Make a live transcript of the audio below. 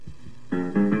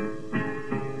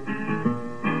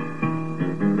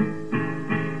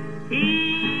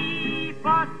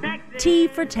T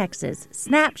for Texas,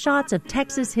 snapshots of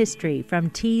Texas history from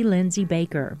T. Lindsay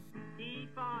Baker.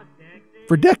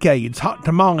 For decades, hot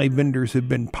tamale vendors have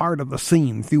been part of the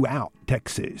scene throughout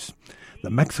Texas. The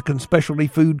Mexican specialty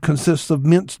food consists of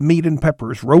minced meat and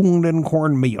peppers rolled in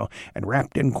cornmeal and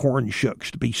wrapped in corn shucks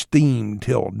to be steamed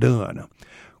till done.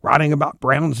 Writing about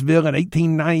Brownsville in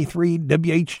 1893,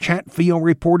 W.H. Chatfield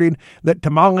reported that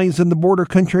tamales in the border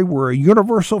country were a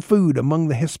universal food among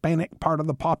the Hispanic part of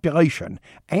the population,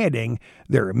 adding,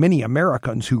 there are many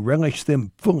Americans who relish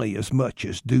them fully as much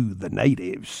as do the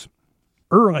natives.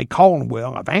 Early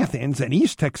Caldwell of Athens in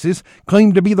East Texas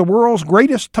claimed to be the world's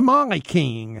greatest tamale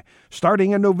king.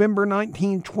 Starting in November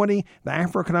 1920, the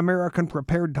African-American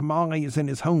prepared tamales in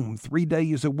his home 3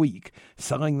 days a week,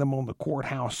 selling them on the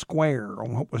courthouse square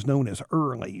on what was known as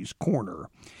Early's Corner.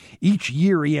 Each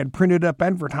year he had printed up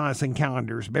advertising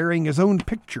calendars bearing his own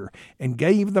picture and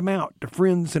gave them out to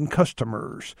friends and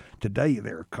customers. Today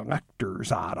they're collector's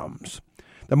items.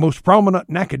 The most prominent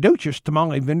Nacogdoches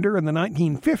tamale vendor in the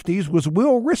 1950s was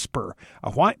Will Risper,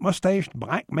 a white-mustached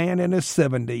black man in his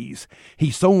 70s.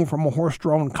 He sold from a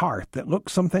horse-drawn cart that looked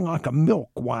something like a milk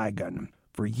wagon.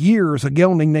 For years, a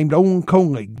gelding named Old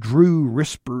Coley drew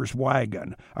Risper's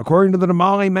wagon. According to the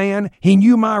tamale man, he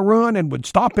knew my run and would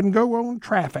stop and go on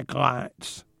traffic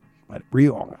lights. A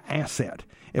real asset.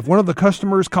 If one of the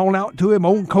customers called out to him,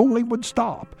 Old Coley would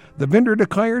stop. The vendor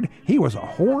declared he was a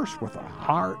horse with a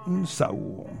heart and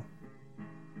soul.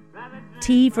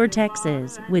 T for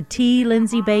Texas with T.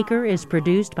 Lindsay Baker is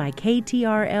produced by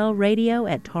KTRL Radio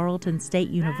at Tarleton State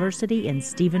University in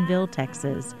Stephenville,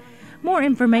 Texas. More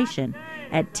information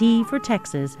at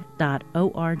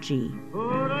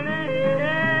tfortexas.org.